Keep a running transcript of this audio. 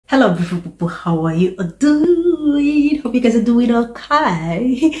Hello beautiful people, how are you doing? Hope you guys are doing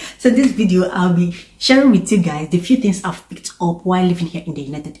okay. So in this video I'll be sharing with you guys the few things I've picked up while living here in the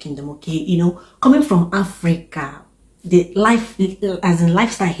United Kingdom. Okay, you know, coming from Africa, the life as in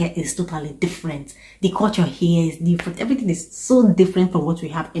lifestyle here is totally different. The culture here is different. Everything is so different from what we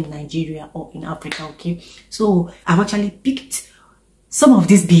have in Nigeria or in Africa. Okay, so I've actually picked some of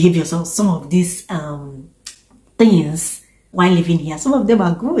these behaviors or some of these things while living here. Some of them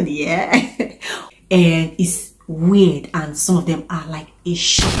are good, yeah. And it's weird, and some of them are like a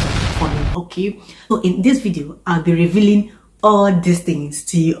shock for me. Okay, so in this video I'll be revealing all these things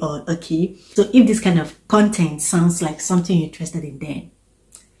to you all. Okay, so if this kind of content sounds like something you're interested in, then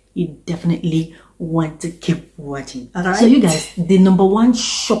you definitely want to keep watching. All right, so you guys, the number one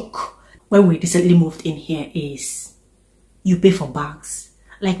shock when we recently moved in here is you pay for bags.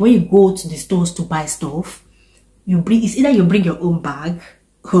 Like when you go to the stores to buy stuff, it's either you bring your own bag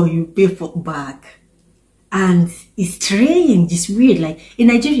or you pay for bag. And it's strange, it's weird. Like in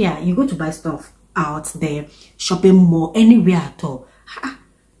Nigeria, you go to buy stuff out there, shopping mall, anywhere at all.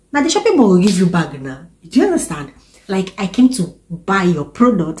 Now the shopping mall will give you bag now. Do you understand? Like I came to buy your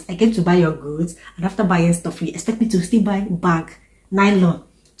product, I came to buy your goods, and after buying stuff, you expect me to still buy bag, nylon,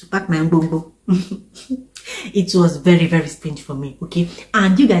 to pack my bongo. It was very, very strange for me. Okay,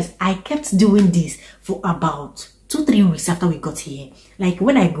 and you guys, I kept doing this for about 2-3 weeks after we got here. Like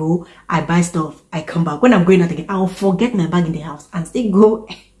when I go, I buy stuff, I come back. When I'm going out again, I'll forget my bag in the house and still go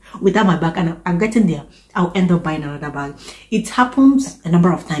without my bag, and I'm getting there, I'll end up buying another bag. It happens a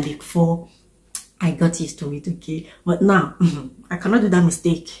number of times before I got used to it. Okay, but now I cannot do that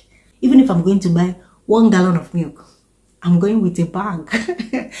mistake. Even if I'm going to buy 1 gallon of milk, I'm going with a bag.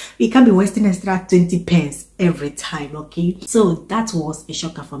 We can't be wasting extra 20 pence every time. Okay, so that was a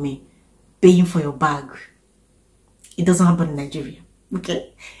shocker for me, paying for your bag. It doesn't happen in Nigeria.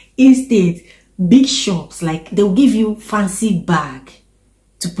 Okay, instead, big shops, like they'll give you fancy bag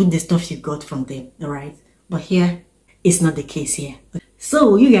to put the stuff you got from them. All right, but here it's not the case here.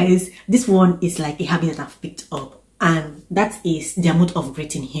 So you guys, this one is like a habit that I've picked up, and that is the amount of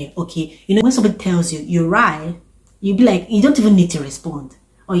greeting here. Okay, you know, when somebody tells you you're right, you'll be like, you don't even need to respond,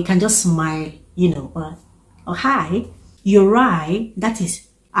 or you can just smile, you know, or hi, you're right. That is,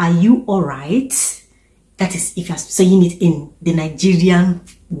 are you all right? That is if you're saying it in the Nigerian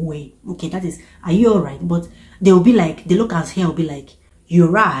way. Okay, that is, are you all right? But they'll be like, the locals here will be like, you're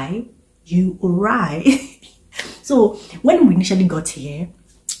right, you all right. So when we initially got here,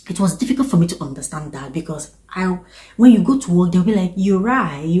 it was difficult for me to understand that, because when you go to work, they'll be like, you're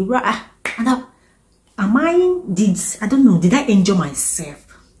right, you're right. And I don't know, did I enjoy myself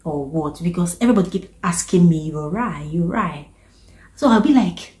or what? Because everybody keep asking me, you're right, you're right. So I'll be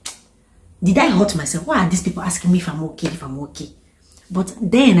like, did I hurt myself? Why are these people asking me if I'm okay, if I'm okay? But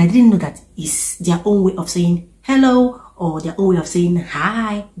then I didn't know that it's their own way of saying hello, or their own way of saying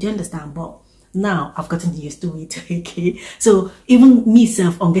hi. Do you understand? But now I've gotten used to it. Okay, so even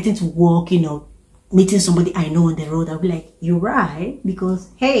myself, on getting to work, you know, meeting somebody I know on the road, I'll be like, you're right, because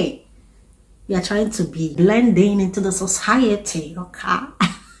hey, we are trying to be blending into the society. Okay.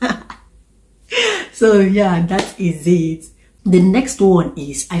 So yeah, that is it. The next one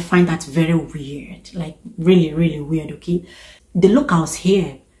is, I find that very weird, like really, really weird. Okay, the locals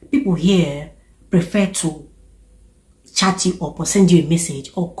here, people here prefer to chat you up or send you a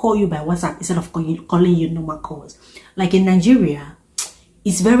message or call you by WhatsApp instead of calling you normal calls. Like in Nigeria,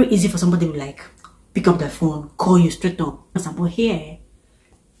 it's very easy for somebody to like pick up the phone, call you straight up. But here,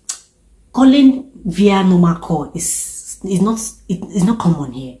 calling via normal call is not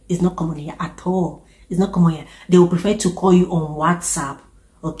common here. It's not common here at all. It's not common here. They will prefer to call you on WhatsApp.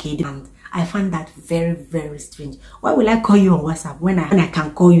 Okay, and I find that very, very strange. Why will I call you on WhatsApp when I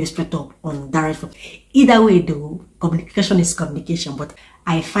can call you straight up on direct phone? Either way though, communication is communication, but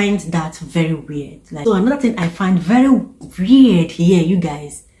I find that very weird. Like, so another thing I find very weird here, you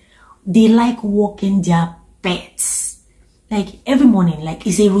guys, they like walking their pets. Like every morning, like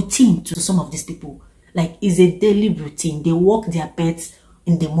it's a routine to some of these people. Like it's a daily routine. They walk their pets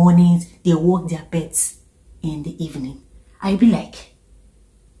in the mornings, they walk their pets in the evening. I'll be like,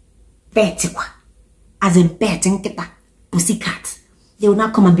 pet, as in pet, pussycat. They will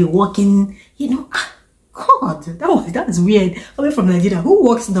not come and be walking, you know. God, that's weird. Away from Nigeria, who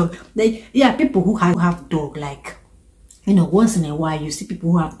walks dog? Like, yeah, people who have dog, like, you know, once in a while you see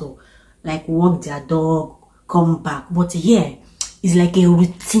people who have dog, like walk their dog, come back. But here, it's like a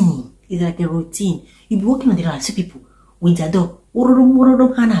routine. It's like a routine. You be walking on the road, I see people with their dog. I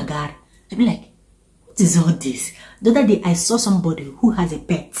be like, what is all this? The other day I saw somebody who has a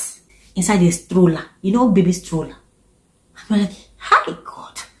pet inside a stroller, you know, baby stroller. I'm like, hi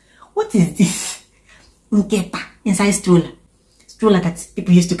God, what is this? Nketa inside stroller. Stroller that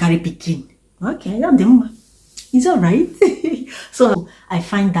people used to carry picking. Okay, yeah, them. It's all right. So I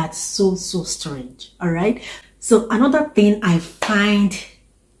find that so strange. All right. So another thing I find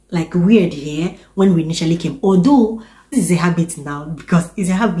like weird here when we initially came, although this is a habit now because it's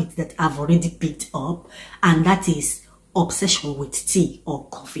a habit that I've already picked up, and that is obsession with tea or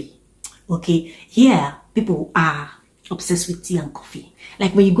coffee. Okay, here people are obsessed with tea and coffee.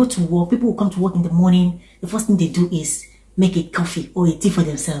 Like when you go to work, people will come to work in the morning, the first thing they do is make a coffee or a tea for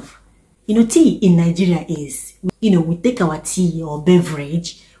themselves. You know, tea in Nigeria is, you know, we take our tea or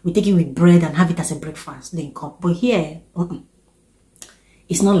beverage, we take it with bread and have it as a breakfast, then cup. But here,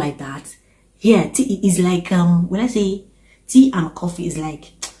 it's not like that. Here, tea is like, when I say tea and coffee is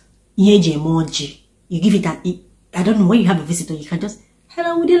like, you give it I don't know, when you have a visitor, you can just,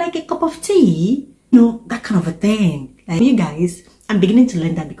 hello, would you like a cup of tea? You know, that kind of a thing. Like you guys, I'm beginning to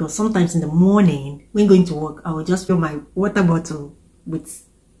learn that because sometimes in the morning, when going to work, I will just fill my water bottle with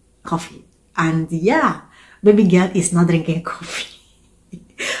coffee. And yeah, baby girl is not drinking coffee.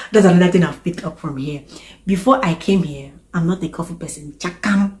 That's another thing I've picked up from here. Before I came here, I'm not a coffee person.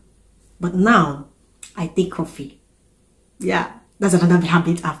 Chakam. But now, I take coffee. Yeah, that's another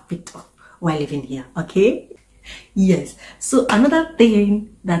habit I've picked up while living here. Okay? Yes. So another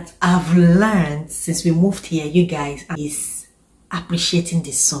thing that I've learned since we moved here, you guys, is appreciating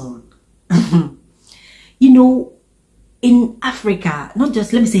the sun. You know, in Africa, not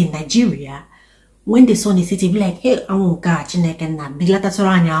just, let me say in Nigeria, when the sun is hitting, be like, hey, I won't catch like,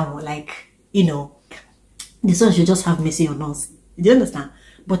 you know, the sun should just have mercy on us. Do you understand?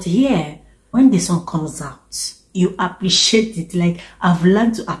 But here, when the sun comes out, you appreciate it. Like, I've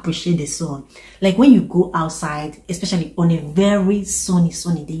learned to appreciate the sun. Like when you go outside, especially on a very sunny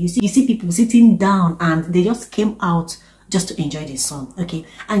day, you see people sitting down and they just came out just to enjoy the sun. Okay,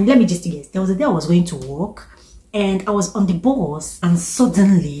 and let me just guess, there was a day I was going to work and I was on the bus and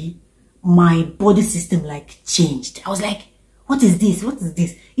suddenly my body system like changed. I was like, what is this? What is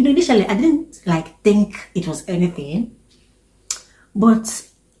this? You know, initially I didn't like think it was anything, but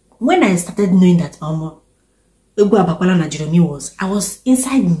when I started knowing that I was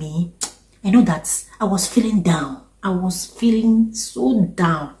inside me, I know that I was feeling down. I was feeling so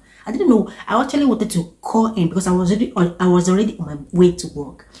down. I didn't know. I actually wanted to call in because I was already on my way to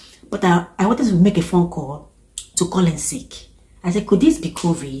work. But I wanted to make a phone call to call in sick. I said, could this be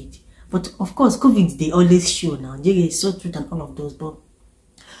COVID? But of course, COVID, they always show now. It's so true and all of those. But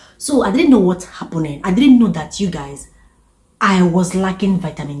so I didn't know what's happening. I didn't know that, you guys, I was lacking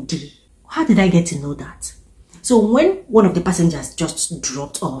vitamin D. How did I get to know that? So when one of the passengers just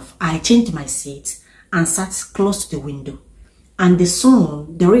dropped off, I changed my seat and sat close to the window. And the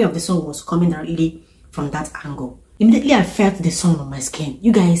sun, the ray of the sun was coming directly from that angle. Immediately I felt the sun on my skin.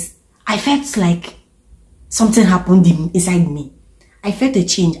 You guys, I felt like something happened inside me. I felt a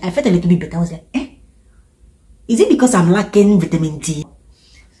change. I felt a little bit better. I was like, is it because I'm lacking vitamin D?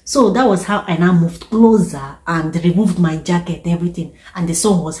 So that was how I now moved closer and removed my jacket, everything. And the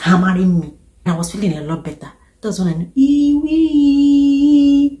sun was hammering me. And I was feeling a lot better. That's when I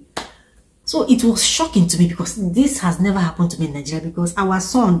knew. So it was shocking to me because this has never happened to me in Nigeria, because our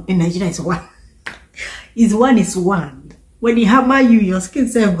sun in Nigeria is one. is one. When he hammer you, your skin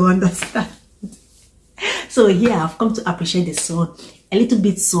self go understand. So here I've come to appreciate the sun. A little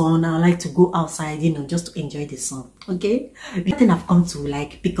bit sun. I like to go outside, you know, just to enjoy the sun. Okay. The thing I've come to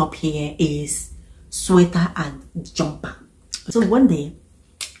like pick up here is sweater and jumper. So one day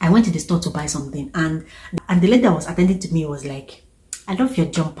I went to the store to buy something, and the lady that was attending to me was like, I love your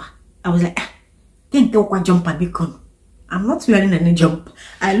jumper. I was like, can't go what jumper because I'm not wearing any jumper.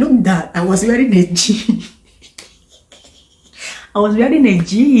 I looked at, I was wearing a jean. I was wearing a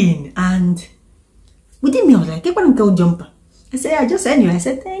jean, and within me I was like, I want to go jumper. I said, I just sent you. I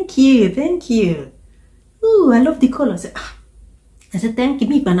said, thank you, thank you. Ooh, I love the color. I said, thank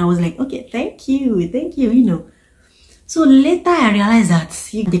you. And I was like, okay, thank you, you know. So later I realized that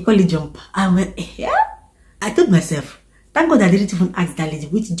they call it jumper. I went, yeah. I told myself, thank God I didn't even ask that lady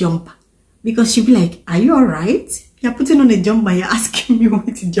which jumper, because she'd be like, are you alright? You're putting on a jumper, you're asking me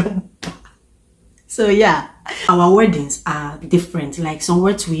which jumper. So yeah, our wordings are different. Like some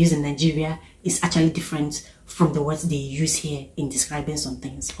words we use in Nigeria is actually different from the words they use here in describing some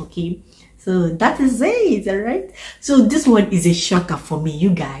things. Okay, so that is it. All right, so this one is a shocker for me,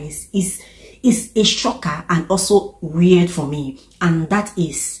 you guys. Is a shocker and also weird for me, and that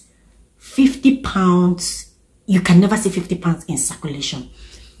is 50 pounds. You can never see 50 pounds in circulation.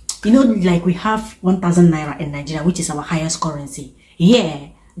 You know, like we have 1,000 naira in Nigeria, which is our highest currency. Yeah,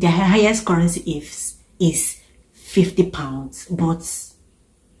 the highest currency is 50 pounds, but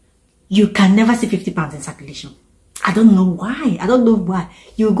you can never see £50 in circulation. I don't know why. I don't know why.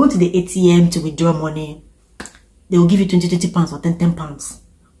 You go to the ATM to withdraw money, they will give you £20 or £10.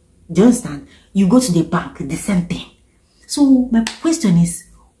 Do you understand? You go to the bank, the same thing. So my question is,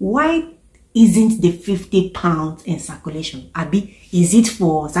 why isn't the £50 in circulation? Abi, is it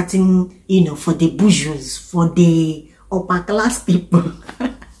for certain, you know, for the bourgeois, for the upper class people?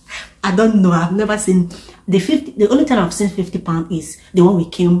 I don't know. I've never seen the 50. The only time I've seen £50 is the one we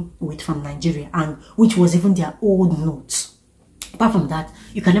came with from Nigeria, and which was even their old notes. Apart from that,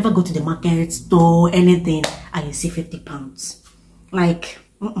 you can never go to the market, store, anything, and you see £50. Like,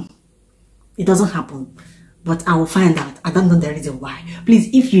 it doesn't happen. But I will find out. I don't know the reason why. Please,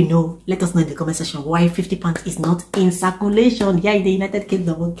 if you know, let us know in the comment section why £50 is not in circulation here in the United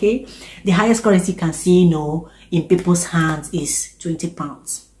Kingdom, okay? The highest currency you can see, you know, in people's hands is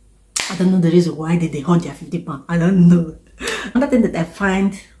 £20. I don't know the reason why they hold their £50. I don't know. Another thing that I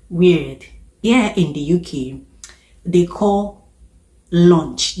find weird, here in the UK, they call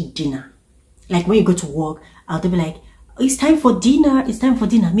lunch dinner. Like when you go to work, they'll be like, it's time for dinner, it's time for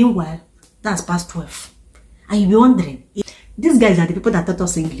dinner. Meanwhile, that's past 12. And you'll be wondering, these guys are the people that taught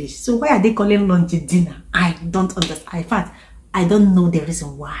us English. So why are they calling lunch dinner? I don't understand. In fact, I don't know the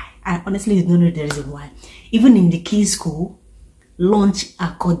reason why. I honestly don't know the reason why. Even in the kids' school, lunch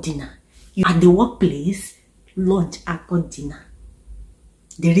are called dinner. At the workplace, lunch are called dinner.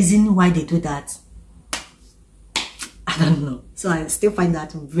 The reason why they do that, I don't know. So I still find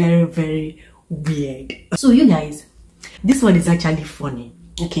that very, very weird. So you guys, this one is actually funny,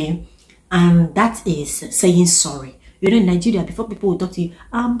 okay? And that is saying sorry. You know, in Nigeria, before people will talk to you,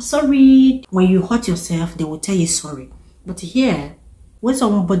 I'm sorry. When you hurt yourself, they will tell you sorry. But here, when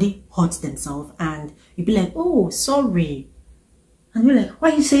somebody hurts themselves and you be like, oh, sorry. And you're like,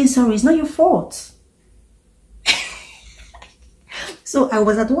 why are you saying sorry? It's not your fault. So I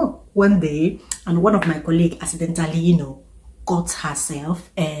was at work one day and one of my colleagues accidentally, you know, cut herself,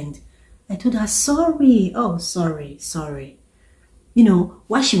 and I told her, sorry. Oh, sorry. You know,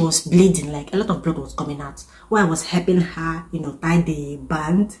 while she was bleeding, like a lot of blood was coming out, while I was helping her, you know, tie the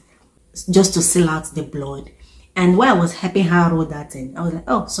band just to seal out the blood. And while I was helping her roll that in, I was like,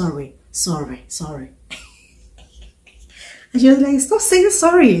 oh, sorry. And she was like, stop saying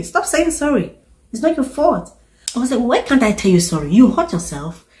sorry. It's not your fault. I was like, why can't I tell you sorry? You hurt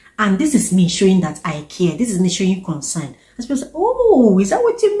yourself, and this is me showing that I care. This is me showing you concern. And she was like, oh, is that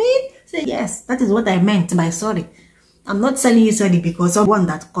what you mean? I said, yes, that is what I meant by sorry. I'm not telling you sorry because of one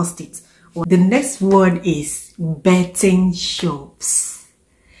that caused it. The next word is betting shops.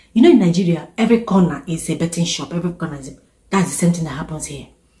 You know, in Nigeria, every corner is a betting shop. Every corner is that's the same thing that happens here.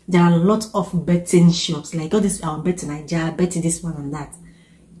 There are lots of betting shops, like all this betting Nigeria, betting this one and that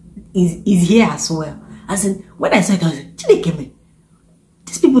is here as well. As in, when I saw it, I was like, Chidekeme,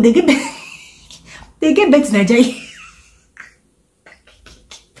 these people, they get betting Nigeria.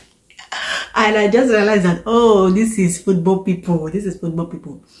 And I just realized that, oh, this is football people.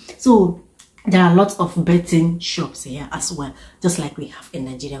 So there are lots of betting shops here as well, just like we have in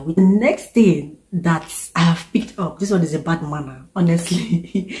Nigeria. The next thing that I have picked up, this one is a bad manner,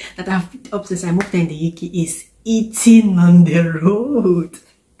 honestly, that I have picked up since I moved here in the UK is eating on the road.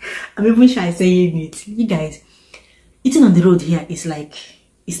 I'm even shy saying it. You guys, eating on the road here is like,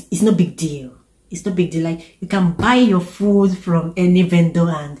 it's no big deal. It's no big deal. Like, you can buy your food from any vendor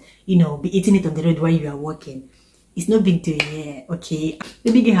and, you know, be eating it on the road while you are walking. It's no big deal here, okay?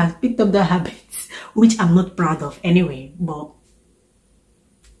 The big has picked up the habits, which I'm not proud of anyway, but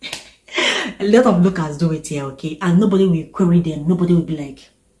a lot of locals do it here, okay? And nobody will query them. Nobody will be like,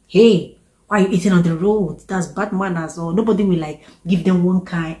 hey, why are you eating on the road? That's bad manners. Or nobody will like give them one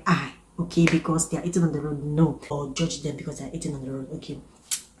kind eye, okay? Because they are eating on the road, no. Or judge them because they are eating on the road, okay?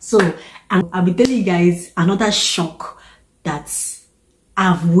 So, I'll be telling you guys another shock that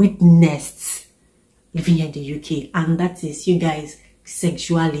I've witnessed living here in the UK, and that is, you guys,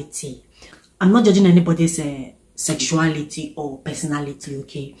 sexuality. I'm not judging anybody's sexuality or personality,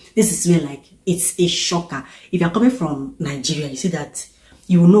 okay? This is where, like, it's a shocker. If you're coming from Nigeria, you see that,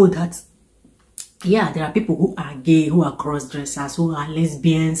 you know that, yeah, there are people who are gay, who are cross-dressers, who are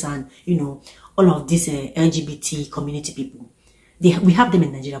lesbians, and, you know, all of these LGBT community people. We have them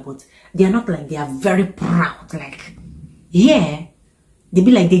in Nigeria, but they are not like, they are very proud. Like, yeah, they be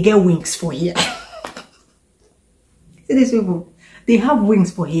like, they get wings for here. See these people? They have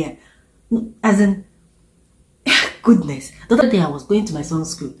wings for here. As in, goodness. The other day I was going to my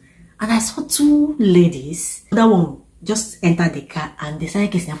son's school and I saw two ladies. That one just entered the car and they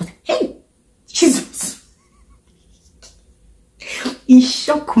started kissing. I was like, hey, Jesus. It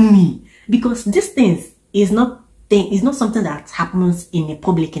shocked me because these things is not thing. It's not something that happens in the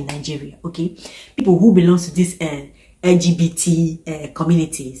public in Nigeria. Okay, people who belong to these LGBT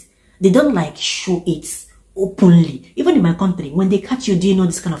communities, they don't like show it openly. Even in my country, when they catch you doing all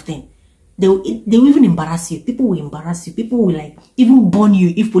this kind of thing, they will even embarrass you. People will embarrass you. People will like even burn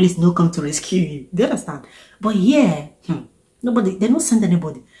you if police don't come to rescue you. Do you understand? But yeah, nobody, they don't send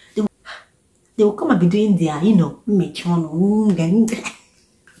anybody. They will come and be doing their, they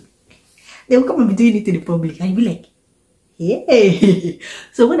will come and be doing it in the public. And you'll be like, hey.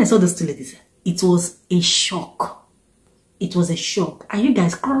 So when I saw those two ladies, it was a shock. It was a shock. And you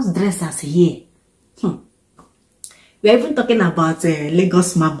guys, cross-dressers here. We're even talking about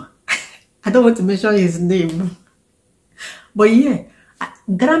Lagos Mama. I don't want to mention his name. But yeah,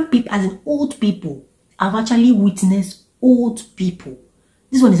 grand people, as in old people, I've actually witnessed old people.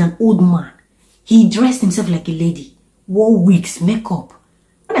 This one is an old man. He dressed himself like a lady, wore wigs, makeup.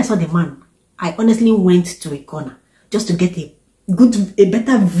 When I saw the man, I honestly went to a corner just to get a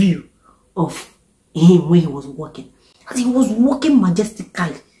better view of him when he was walking. As he was walking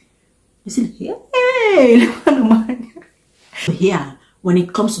majestically. You see, hey, man. Here, when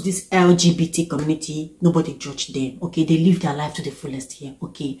it comes to this LGBT community, nobody judge them. Okay, they live their life to the fullest here.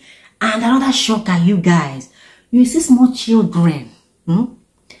 Okay, and another shocker, you guys, you see small children,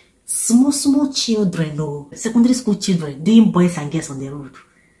 small children, secondary school children doing boys and girls on the road.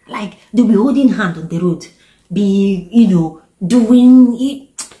 Like they'll be holding hand on the road, be doing it,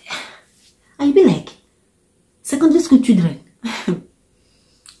 and you'll be like, secondary school children.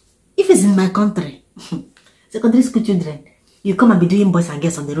 If it's in my country, secondary school children, you come and be doing boys and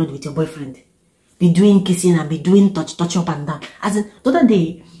girls on the road with your boyfriend, be doing kissing and be doing touch up and down. As in, the other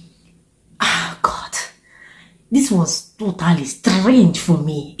day, God, this was totally strange for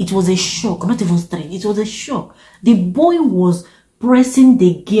me. It was a shock, not even strange, it was a shock. The boy was pressing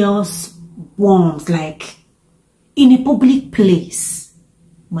the girl's bones like in a public place.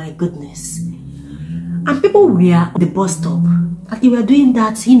 My goodness. And people were at the bus stop, and they were doing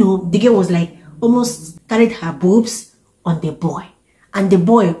that, the girl was like almost carried her boobs on the boy, and the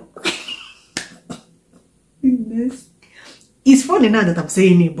boy it's funny now that I'm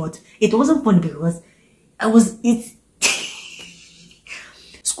saying it, but it wasn't funny because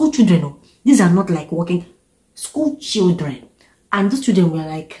school children, these are not like working school children, and those children were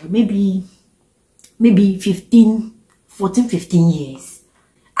like maybe 14, 15 years,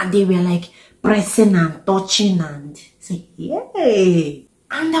 and they were like pressing and touching and say, yay.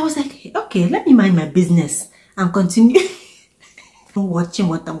 And I was like, okay, let me mind my business and continue watching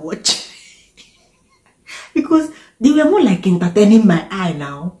what I'm watching. Because they were more like entertaining my eye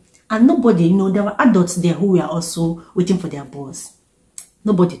now. And nobody, there were adults there who were also waiting for their boss.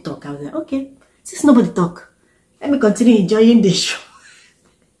 Nobody talk. I was like, okay, since nobody talk, let me continue enjoying the show.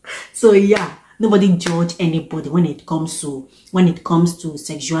 So yeah, nobody judge anybody when it comes to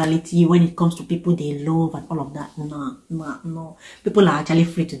sexuality, when it comes to people they love and all of that. No. People are actually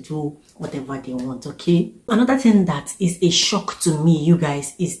free to do whatever they want, okay? Another thing that is a shock to me, you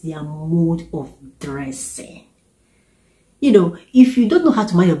guys, is their mode of dressing. If you don't know how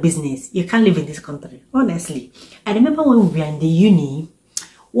to mind your business, you can't live in this country, honestly. I remember when we were in the uni,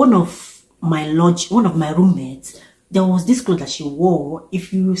 one of my roommates, there was this clothes that she wore.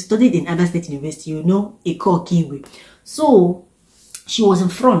 If you studied in Abia State University, a Kiwi. So she was in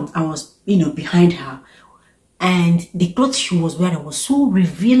front, I was, behind her. And the clothes she was wearing was so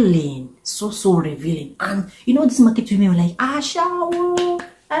revealing, so revealing. And this market women were like, Asha,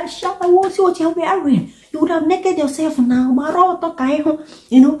 see what you're wearing. You would have naked yourself now,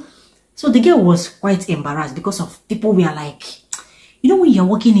 So the girl was quite embarrassed because of people were like, when you're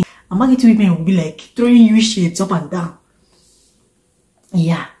walking in, a market women will be like throwing you shades up and down.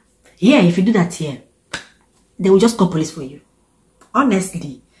 Yeah, if you do that here, they will just call police for you.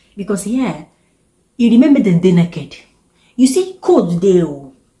 Honestly, because you remember them day naked. You see cold there,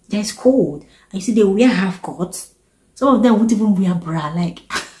 there's cold, and you see they wear half coats. Some of them won't even wear bra, like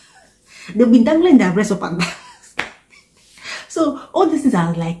they'll be dangling their breasts up and down. So all these things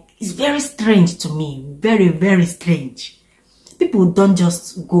are like, it's very strange to me, very, very strange. People don't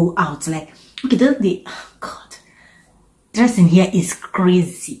just go out like, okay, God, dressing here is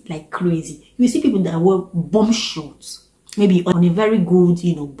crazy, like crazy. You see people that wear bomb shorts, maybe on a very good,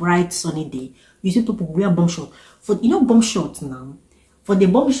 bright sunny day. You see people wear bomb shorts. For bomb shorts now, for the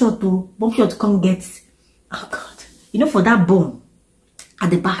bomb short can't get, oh God, for that bomb at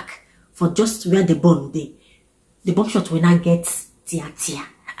the back, for just where the bomb the bomb short will not get tear,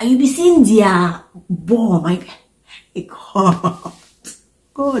 and you'll be seeing their bomb.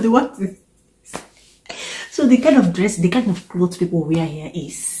 God, what is this? So the kind of dress, the kind of clothes people wear here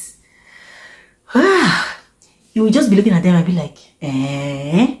is you will just be looking at them and be like,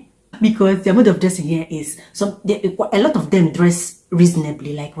 eh? Because their mode of dressing here is a lot of them dress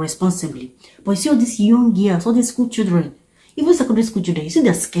reasonably, like responsibly. But you see all these young girls, all these school children, even secondary school children, you see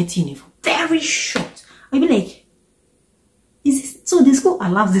their skirt uniform, very short. I'll be like, is this, so the school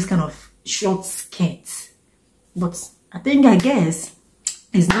allows this kind of short skirts? But I guess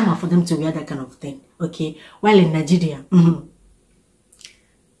it's normal for them to wear that kind of thing, okay? While in Nigeria,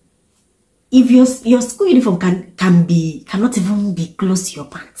 if your school uniform cannot even be close to your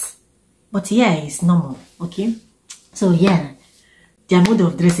pants. But yeah, it's normal, okay? So yeah, their mode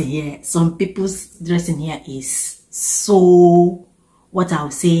of dressing here, some people's dressing here is so, what I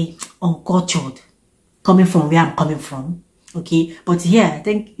would say, uncultured, coming from where I'm coming from, okay? But yeah, I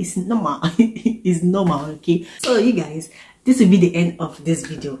think it's normal. It's normal, okay? So you guys, this will be the end of this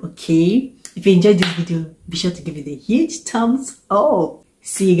video, okay? If you enjoyed this video, be sure to give it a huge thumbs up.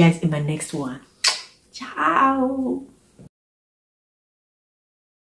 See you guys in my next one. Ciao.